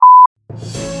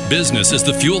business is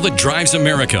the fuel that drives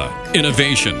America.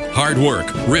 Innovation, hard work,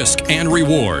 risk, and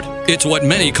reward. It's what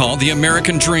many call the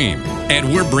American dream.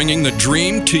 And we're bringing the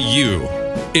dream to you.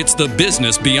 It's the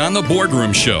Business Beyond the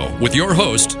Boardroom Show with your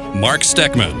host, Mark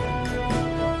Steckman.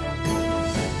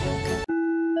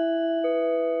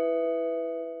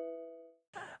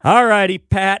 All righty,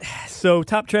 Pat. So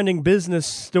top trending business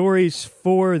stories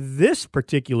for this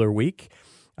particular week.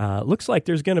 Looks like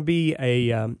there's going to be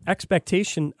a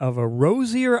expectation of a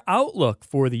rosier outlook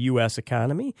for the U.S.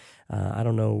 economy. I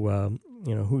don't know,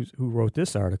 who wrote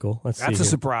this article. Let's see. That's a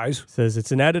surprise. It says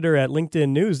it's an editor at LinkedIn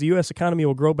News. The U.S. economy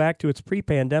will grow back to its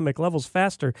pre-pandemic levels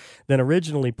faster than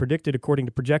originally predicted, according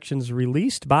to projections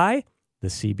released by the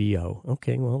CBO.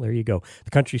 Okay, well, there you go. The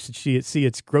country should see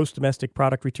its gross domestic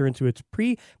product return to its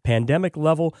pre-pandemic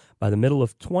level by the middle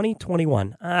of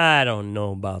 2021. I don't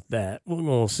know about that. We're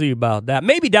going to see about that.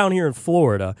 Maybe down here in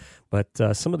Florida, but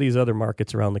some of these other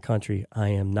markets around the country, I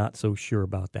am not so sure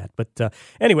about that. But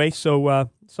anyway, so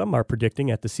some are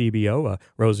predicting at the CBO a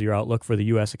rosier outlook for the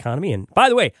U.S. economy. And by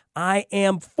the way, I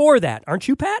am for that. Aren't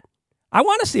you, Pat? I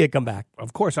want to see it come back.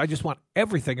 Of course, I just want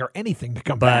everything or anything to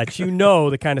come back. But you know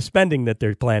the kind of spending that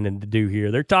they're planning to do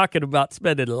here. They're talking about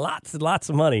spending lots and lots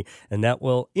of money, and that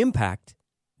will impact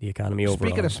the economy overall.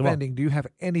 Speaking of spending, do you have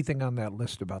anything on that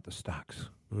list about the stocks?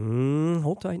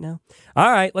 Hold tight now. All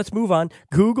right, let's move on.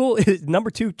 Google is number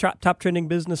 2 top trending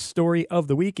business story of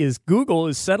the week is Google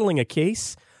is settling a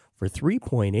case for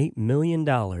 $3.8 million.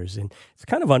 And it's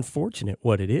kind of unfortunate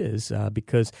what it is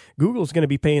because Google is going to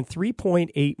be paying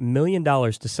 $3.8 million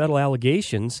to settle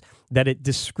allegations that it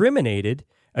discriminated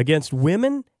against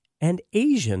women and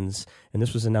Asians. And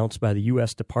this was announced by the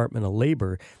U.S. Department of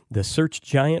Labor. The search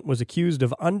giant was accused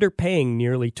of underpaying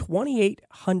nearly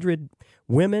 2,800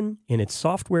 women in its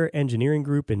software engineering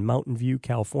group in Mountain View,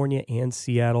 California, and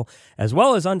Seattle, as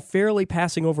well as unfairly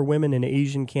passing over women and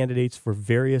Asian candidates for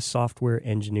various software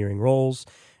engineering roles.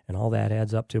 And all that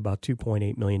adds up to about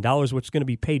 $2.8 million, which is going to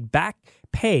be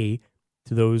pay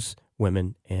to those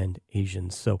women and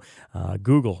Asians. So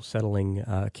Google settling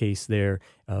a case there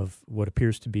of what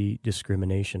appears to be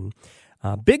discrimination.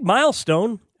 Big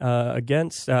milestone hit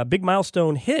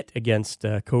against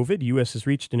COVID. The U.S. has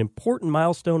reached an important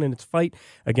milestone in its fight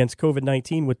against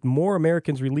COVID-19, with more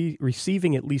Americans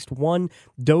receiving at least one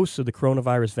dose of the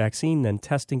coronavirus vaccine than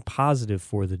testing positive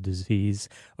for the disease,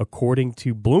 according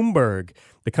to Bloomberg.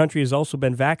 The country has also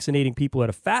been vaccinating people at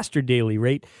a faster daily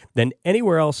rate than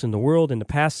anywhere else in the world in the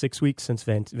past 6 weeks since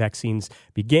vaccines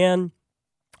began.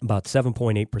 About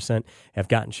 7.8% have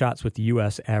gotten shots, with the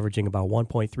U.S. averaging about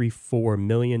 1.34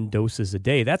 million doses a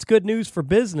day. That's good news for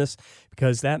business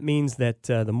because that means that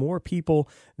the more people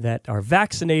that are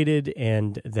vaccinated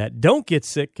and that don't get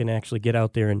sick can actually get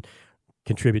out there and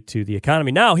contribute to the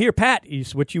economy. Now, here, Pat,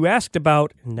 is what you asked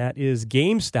about, and that is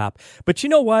GameStop. But you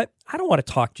know what? I don't want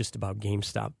to talk just about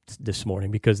GameStop this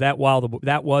morning because that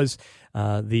was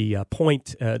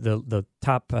the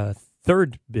top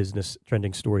third business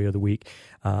trending story of the week.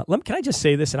 Can I just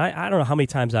say this? And I don't know how many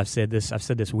times I've said this. I've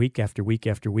said this week after week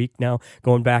after week now,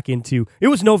 going back into, it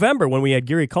was November when we had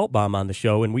Gary Kaltbaum on the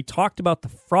show, and we talked about the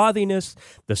frothiness,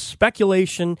 the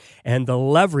speculation, and the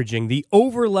leveraging, the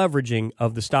over-leveraging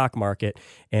of the stock market.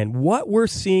 And what we're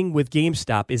seeing with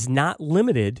GameStop is not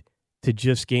limited to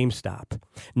just GameStop.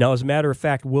 Now, as a matter of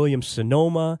fact,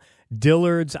 Williams-Sonoma,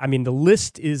 Dillard's, the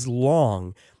list is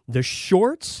long. The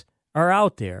shorts are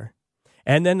out there.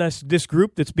 And then this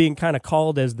group that's being kind of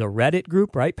called as the Reddit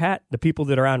group, right, Pat? The people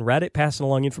that are on Reddit passing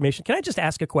along information. Can I just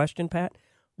ask a question, Pat?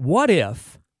 What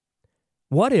if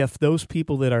those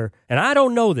people that are, and I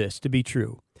don't know this to be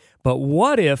true, but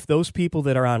what if those people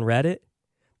that are on Reddit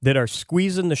that are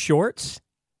squeezing the shorts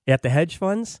at the hedge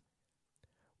funds,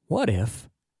 what if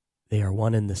they are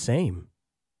one and the same?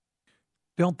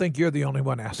 Don't think you're the only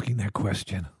one asking that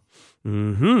question.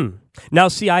 Now,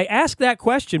 see, I ask that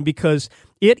question because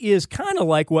it is kind of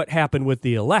like what happened with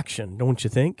the election, don't you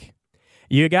think?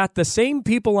 You got the same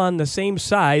people on the same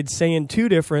side saying two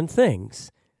different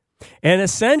things. And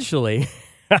essentially,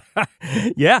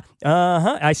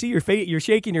 I see you're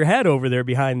shaking your head over there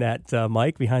behind that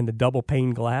mic, behind the double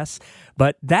pane glass.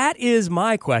 But that is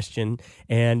my question,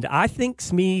 and I think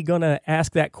Smee going to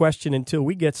ask that question until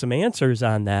we get some answers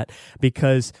on that,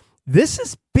 because this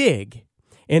is big.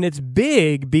 And it's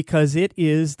big because it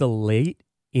is the late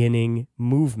inning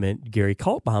movement Gary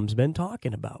Kaltbaum's been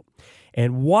talking about.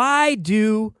 And why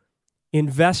do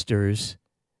investors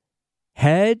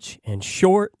hedge and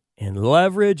short and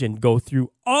leverage and go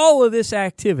through all of this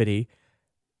activity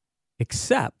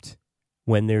except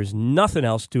when there's nothing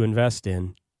else to invest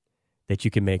in that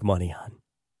you can make money on?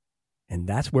 And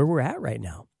that's where we're at right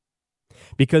now.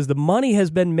 because the money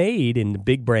has been made in the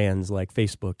big brands like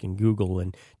Facebook and Google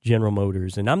and General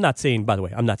Motors. And I'm not saying, by the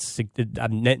way, I'm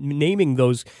naming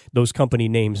those company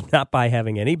names not by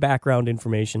having any background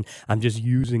information. I'm just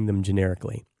using them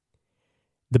generically.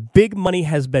 The big money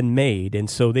has been made, and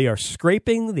so they are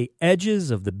scraping the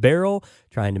edges of the barrel,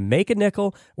 trying to make a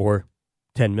nickel or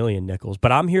 10 million nickels.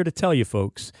 But I'm here to tell you,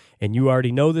 folks, and you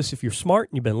already know this if you're smart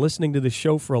and you've been listening to this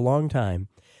show for a long time,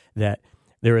 that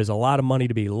there is a lot of money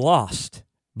to be lost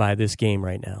by this game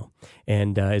right now.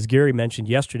 And as Gary mentioned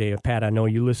yesterday, Pat, I know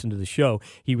you listened to the show,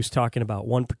 he was talking about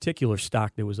one particular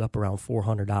stock that was up around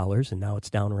 $400, and now it's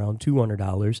down around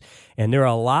 $200. And there are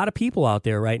a lot of people out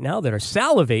there right now that are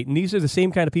salivating. These are the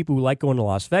same kind of people who like going to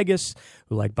Las Vegas,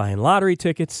 who like buying lottery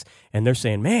tickets, and they're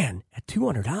saying, man, at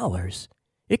 $200,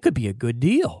 it could be a good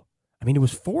deal. I mean, it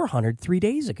was $400 3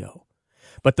 days ago.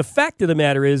 But the fact of the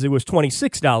matter is it was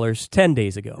 $26 10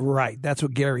 days ago. Right. That's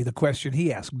what Gary, the question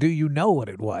he asked. Do you know what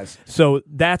it was? So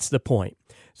that's the point.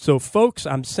 So, folks,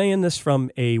 I'm saying this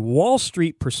from a Wall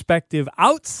Street perspective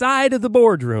outside of the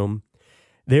boardroom.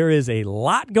 There is a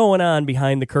lot going on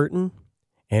behind the curtain,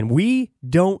 and we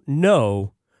don't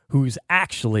know who's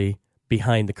actually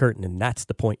behind the curtain, and that's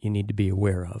the point you need to be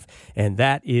aware of. And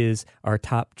that is our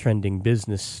top trending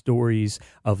business stories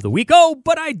of the week. Oh,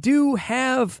 but I do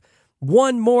have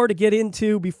one more to get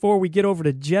into before we get over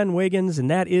to Jen Wiggins, and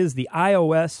that is the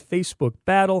iOS-Facebook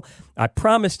battle. I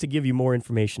promised to give you more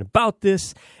information about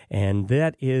this, and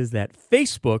that is that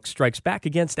Facebook strikes back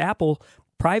against Apple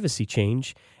privacy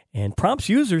change and prompts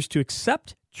users to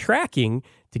accept tracking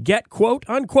to get, quote,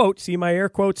 unquote, see my air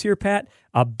quotes here, Pat,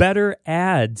 a better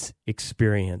ads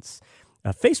experience.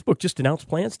 Facebook just announced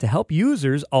plans to help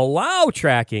users allow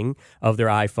tracking of their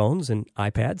iPhones and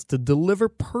iPads to deliver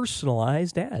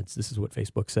personalized ads. This is what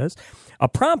Facebook says. A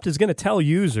prompt is going to tell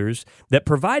users that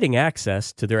providing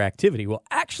access to their activity will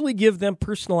actually give them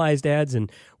personalized ads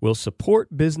and will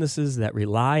support businesses that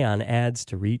rely on ads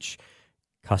to reach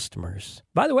customers.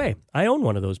 By the way, I own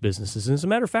one of those businesses. And as a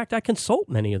matter of fact, I consult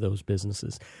many of those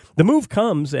businesses. The move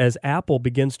comes as Apple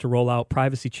begins to roll out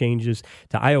privacy changes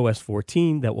to iOS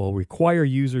 14 that will require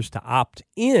users to opt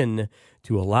in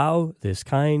to allow this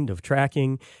kind of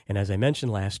tracking. And as I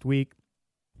mentioned last week,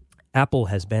 Apple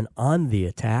has been on the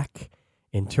attack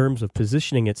in terms of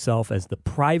positioning itself as the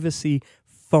privacy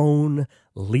phone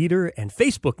leader, and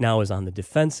Facebook now is on the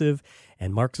defensive,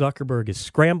 and Mark Zuckerberg is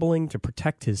scrambling to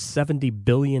protect his $70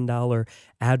 billion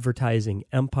advertising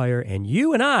empire, and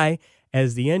you and I,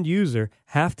 as the end user,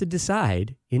 have to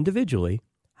decide individually,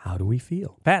 how do we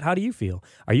feel? Pat, how do you feel?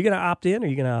 Are you going to opt in or are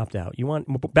you going to opt out? You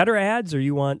want better ads or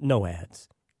you want no ads?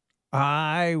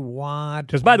 I want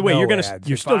because by the way, no you're going ads.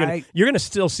 to still see ads. You're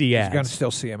going to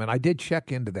still see them, and I did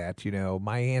check into that. You know,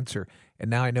 my answer, and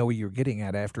now I know what you're getting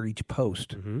at after each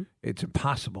post. Mm-hmm. It's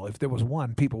impossible. If there was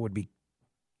one, people would be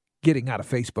getting out of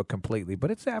Facebook completely.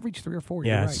 But it's average 3 or 4.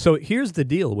 Yeah. You're right. So here's the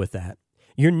deal with that.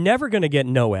 You're never going to get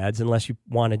no ads unless you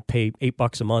want to pay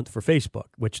 $8 a month for Facebook,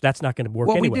 which that's not going to work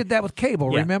anyway. Well, we did that with cable,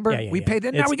 remember? Yeah, we paid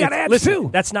it. Now It's- we got ads listen, too.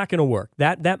 That's not going to work.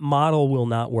 That model will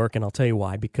not work, and I'll tell you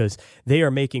why. Because they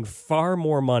are making far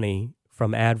more money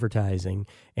from advertising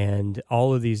and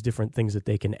all of these different things that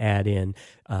they can add in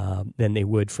than they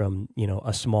would from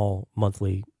a small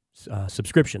monthly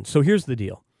subscription. So here's the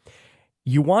deal.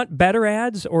 You want better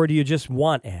ads or do you just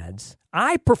want ads?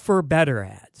 I prefer better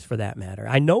ads for that matter.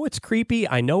 I know it's creepy.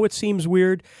 I know it seems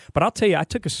weird, but I'll tell you, I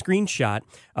took a screenshot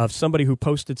of somebody who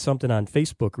posted something on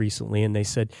Facebook recently and they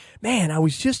said, man, I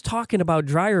was just talking about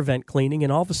dryer vent cleaning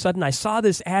and all of a sudden I saw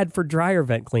this ad for dryer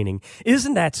vent cleaning.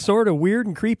 Isn't that sort of weird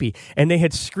and creepy? And they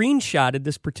had screenshotted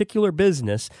this particular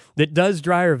business that does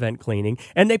dryer vent cleaning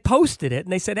and they posted it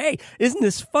and they said, hey, isn't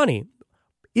this funny?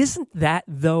 Isn't that,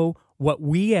 though, what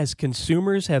we as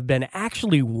consumers have been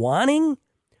actually wanting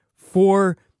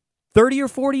for 30 or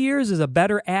 40 years is a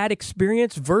better ad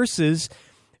experience versus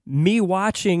me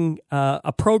watching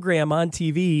a program on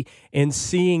TV and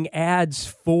seeing ads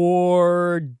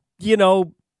for,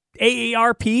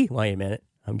 AARP? Wait a minute.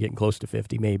 I'm getting close to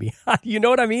 50 maybe. You know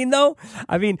what I mean, though?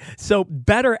 I mean, so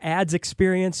better ads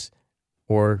experience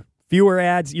or fewer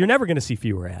ads. You're never going to see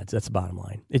fewer ads. That's the bottom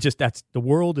line. It's just the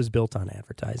world is built on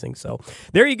advertising. So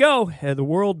there you go. The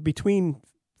world between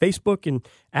Facebook and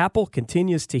Apple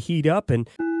continues to heat up. And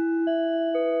do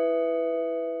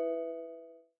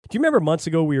you remember months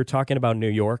ago we were talking about New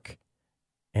York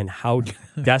and how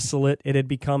desolate it had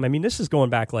become? I mean, this is going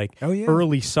back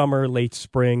early summer, late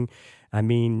spring. I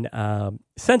mean,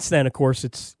 since then, of course,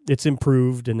 it's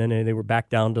improved, and then they were back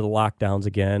down to the lockdowns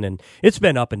again, and it's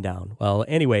been up and down. Well,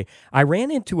 anyway, I ran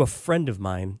into a friend of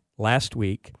mine last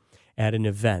week at an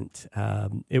event.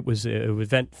 It was an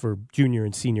event for junior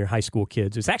and senior high school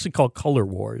kids. It's actually called Color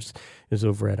Wars. It was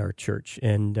over at our church.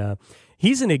 And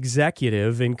he's an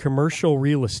executive in commercial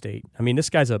real estate. I mean, this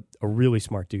guy's a really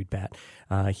smart dude, Pat.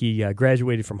 He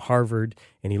graduated from Harvard,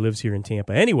 and he lives here in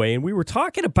Tampa. Anyway, and we were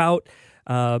talking about,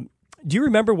 do you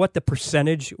remember what the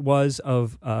percentage was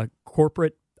of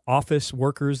corporate office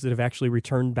workers that have actually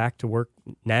returned back to work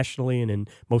nationally and in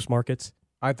most markets?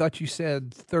 I thought you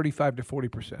said 35 to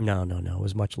 40%. No. It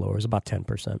was much lower. It was about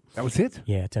 10%. That was it?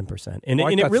 Yeah, 10%. And, Well,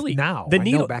 I and it thought really now. the I know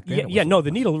needle back then it was no,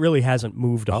 the needle really hasn't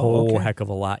moved a whole heck of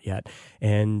a lot yet.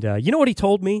 And you know what he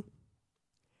told me?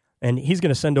 And he's going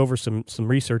to send over some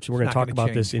research, and we're going to talk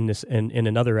about this in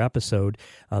another episode.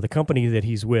 The company that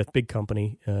he's with, big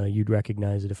company, you'd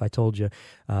recognize it if I told you.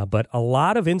 But a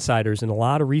lot of insiders and a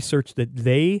lot of research that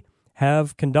they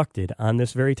have conducted on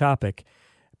this very topic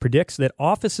predicts that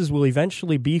offices will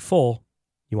eventually be full.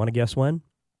 You want to guess when?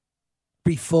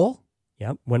 Be full?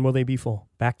 Yep. When will they be full?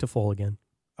 Back to full again.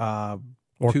 Or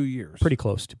 2 years. Pretty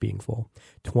close to being full.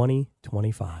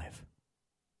 2025.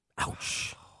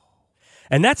 Ouch.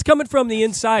 And that's coming from the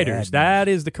insiders. That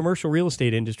is the commercial real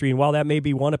estate industry. And while that may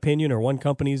be one opinion or one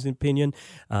company's opinion,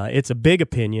 it's a big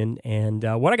opinion. And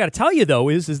what I got to tell you, though,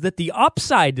 is that the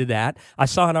upside to that, I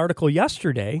saw an article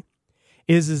yesterday,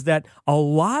 is that a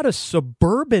lot of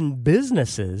suburban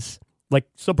businesses, like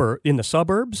in the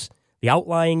suburbs, the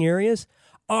outlying areas,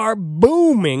 are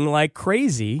booming like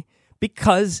crazy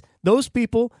because those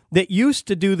people that used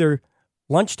to do their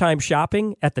lunchtime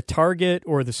shopping at the Target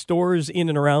or the stores in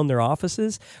and around their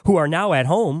offices, who are now at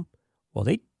home, well,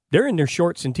 they're in their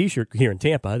shorts and T-shirt here in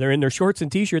Tampa. They're in their shorts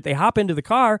and T-shirt. They hop into the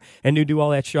car and they do all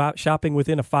that shopping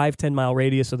within a 5-10 mile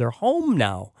radius of their home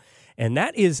now. And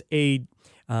that is a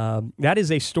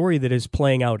story that is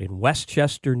playing out in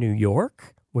Westchester, New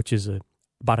York, which is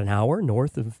about an hour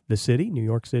north of the city, New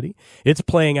York City. It's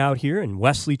playing out here in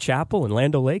Wesley Chapel and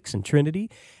Land O'Lakes and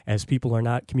Trinity, as people are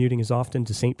not commuting as often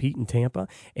to St. Pete and Tampa.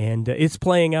 And it's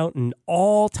playing out in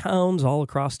all towns all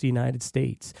across the United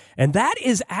States. And that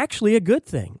is actually a good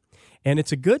thing. And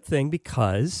it's a good thing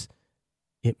because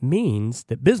it means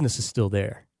that business is still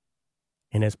there.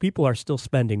 And as people are still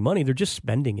spending money, they're just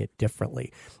spending it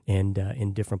differently and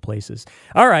in different places.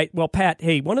 All right. Well, Pat,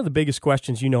 hey, one of the biggest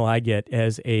questions I get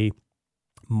as a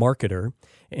marketer,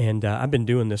 and I've been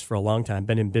doing this for a long time,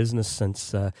 been in business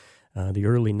since the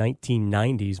early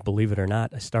 1990s, believe it or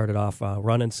not. I started off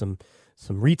running some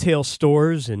retail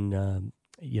stores and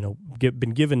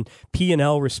been given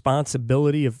P&L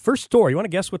responsibility of first store. You want to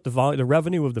guess what the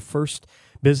revenue of the first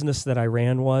business that I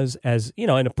ran was, as in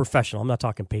a professional? I'm not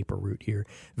talking paper route here.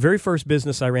 Very first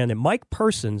business I ran, that Mike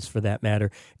Persons, for that matter,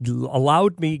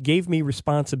 gave me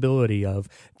responsibility of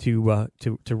to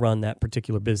run that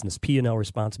particular business. P&L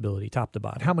responsibility, top to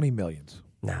bottom. How many millions?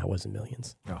 Nah, it wasn't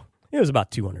millions. No. It was about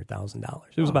 $200,000.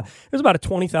 It was about a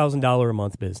 $20,000 a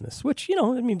month business, which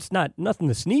it's not nothing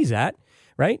to sneeze at,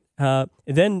 right?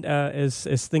 Then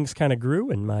as things kind of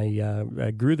grew, and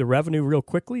I grew the revenue real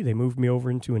quickly, they moved me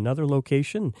over into another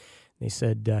location. They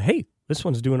said, "Hey, this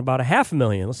one's doing about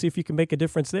 $500,000. Let's see if you can make a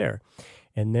difference there."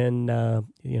 And then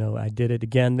I did it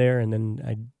again there, and then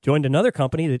I joined another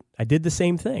company that I did the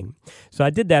same thing. So I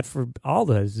did that for all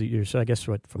those years. So I guess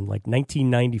from like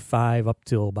 1995 up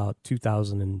till about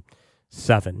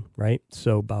 2007, right?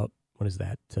 So about, what is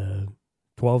that,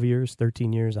 12 years,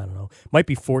 13 years? I don't know. Might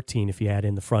be 14 if you add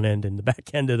in the front end and the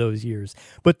back end of those years.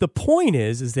 But the point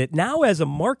is that now as a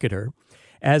marketer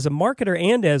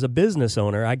and as a business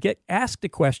owner, I get asked a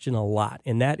question a lot,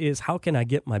 and that is, how can I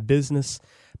get my business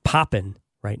popping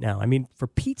right now? I mean, for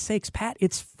Pete's sakes, Pat,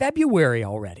 it's February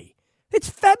already. It's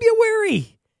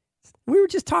February. We were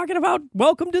just talking about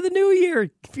welcome to the new year.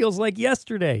 It feels like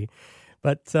yesterday.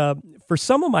 But for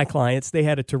some of my clients, they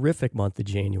had a terrific month of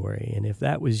January. And if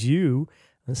that was you,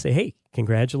 I'll say, hey,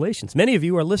 congratulations. Many of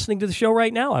you are listening to the show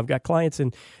right now. I've got clients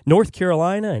in North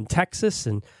Carolina and Texas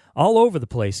and all over the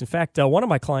place. In fact, one of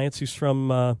my clients who's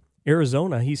from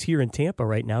Arizona, he's here in Tampa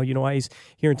right now. You know why he's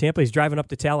here in Tampa? He's driving up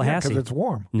to Tallahassee. Because it's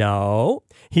warm. No,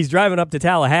 he's driving up to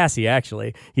Tallahassee,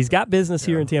 actually. He's got business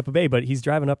here in Tampa Bay, but he's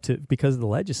driving up because of the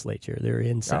legislature. They're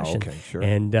in session. Oh, okay, sure.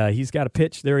 And he's got to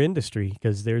pitch their industry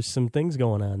because there's some things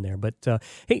going on there. But,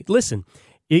 hey, listen,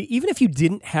 even if you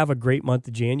didn't have a great month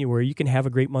of January, you can have a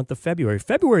great month of February.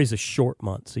 February is a short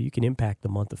month, so you can impact the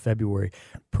month of February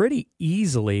pretty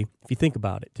easily if you think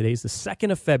about it. Today's the 2nd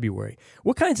of February.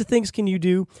 What kinds of things can you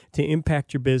do to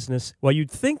impact your business? Well, you'd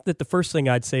think that the first thing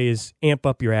I'd say is amp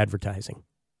up your advertising.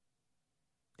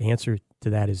 The answer to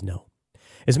that is no.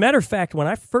 As a matter of fact, when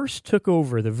I first took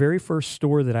over the very first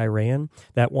store that I ran,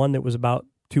 that one that was about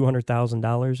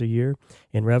 $200,000 a year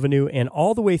in revenue, and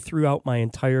all the way throughout my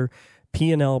entire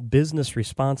P&L business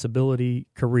responsibility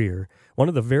career, one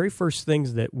of the very first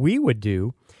things that we would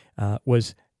do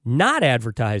was not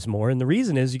advertise more. And the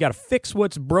reason is you got to fix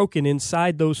what's broken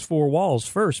inside those four walls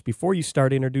first before you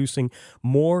start introducing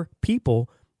more people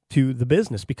to the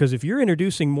business. Because if you're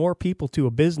introducing more people to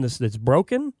a business that's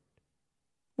broken,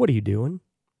 what are you doing?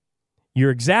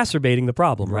 You're exacerbating the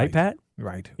problem, right, Pat?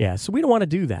 Right. Yeah, so we don't want to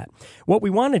do that. What we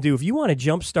want to do, if you want to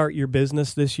jumpstart your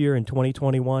business this year in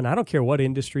 2021, I don't care what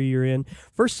industry you're in,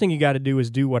 first thing you got to do is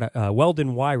do what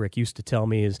Weldon Wyrick used to tell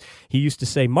me is he used to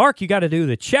say, Mark, you got to do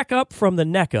the check up from the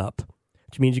neck up,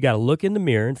 which means you got to look in the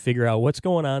mirror and figure out what's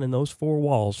going on in those four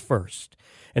walls first.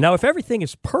 And now if everything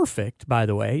is perfect, by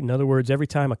the way, in other words, every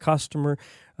time a customer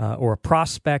or a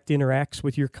prospect interacts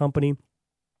with your company,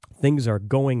 things are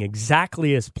going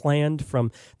exactly as planned from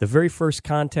the very first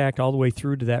contact all the way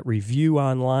through to that review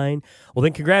online, well,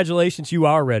 then congratulations, you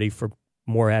are ready for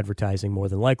more advertising more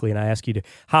than likely. And I ask you to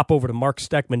hop over to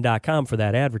marksteckman.com for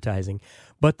that advertising.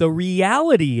 But the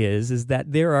reality is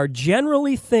that there are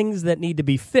generally things that need to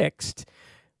be fixed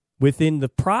within the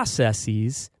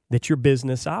processes that your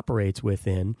business operates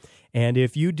within. And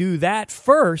if you do that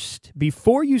first,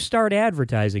 before you start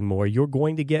advertising more, you're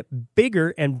going to get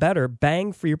bigger and better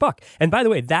bang for your buck. And by the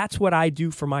way, that's what I do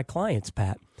for my clients,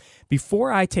 Pat.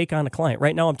 Before I take on a client,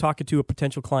 right now I'm talking to a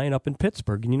potential client up in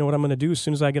Pittsburgh. And you know what I'm going to do as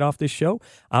soon as I get off this show?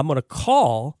 I'm going to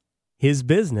call his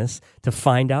business to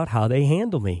find out how they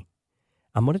handle me.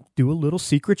 I'm going to do a little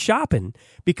secret shopping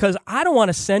because I don't want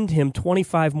to send him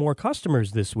 25 more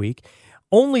customers this week,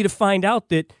 only to find out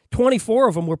that 24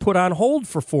 of them were put on hold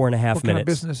for 4.5 minutes. What kind of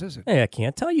business is it? Hey, I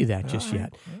can't tell you that just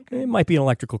yet. Okay. It might be an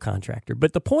electrical contractor.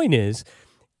 But the point is,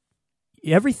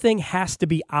 everything has to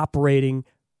be operating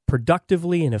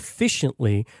productively and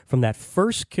efficiently from that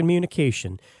first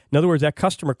communication. In other words, that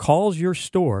customer calls your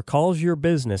store, calls your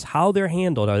business, how they're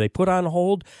handled. Are they put on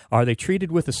hold? Are they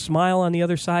treated with a smile on the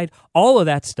other side? All of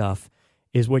that stuff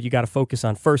is what you got to focus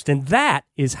on first. And that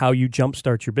is how you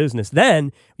jumpstart your business.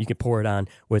 Then you can pour it on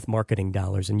with marketing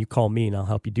dollars. And you call me and I'll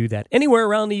help you do that. Anywhere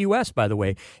around the U.S., by the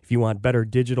way, if you want better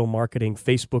digital marketing,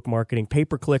 Facebook marketing,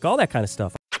 pay-per-click, all that kind of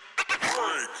stuff.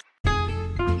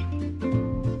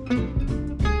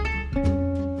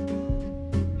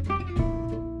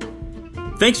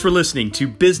 Thanks for listening to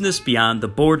Business Beyond the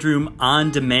Boardroom On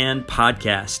Demand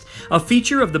podcast, a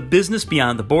feature of the Business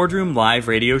Beyond the Boardroom live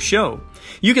radio show.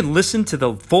 You can listen to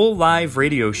the full live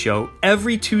radio show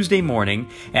every Tuesday morning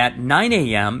at 9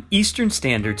 a.m. Eastern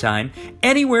Standard Time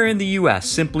anywhere in the U.S.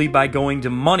 simply by going to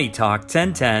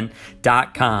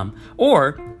moneytalk1010.com.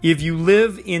 Or if you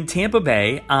live in Tampa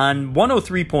Bay on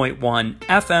 103.1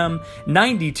 FM,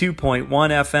 92.1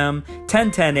 FM,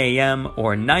 1010 AM,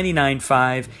 or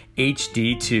 99.5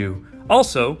 HD2.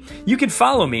 Also, you can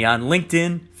follow me on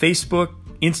LinkedIn, Facebook,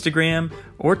 Instagram,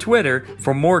 or Twitter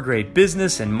for more great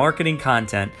business and marketing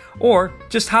content, or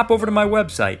just hop over to my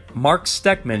website,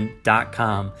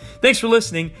 marksteckman.com. Thanks for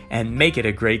listening, and make it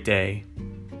a great day.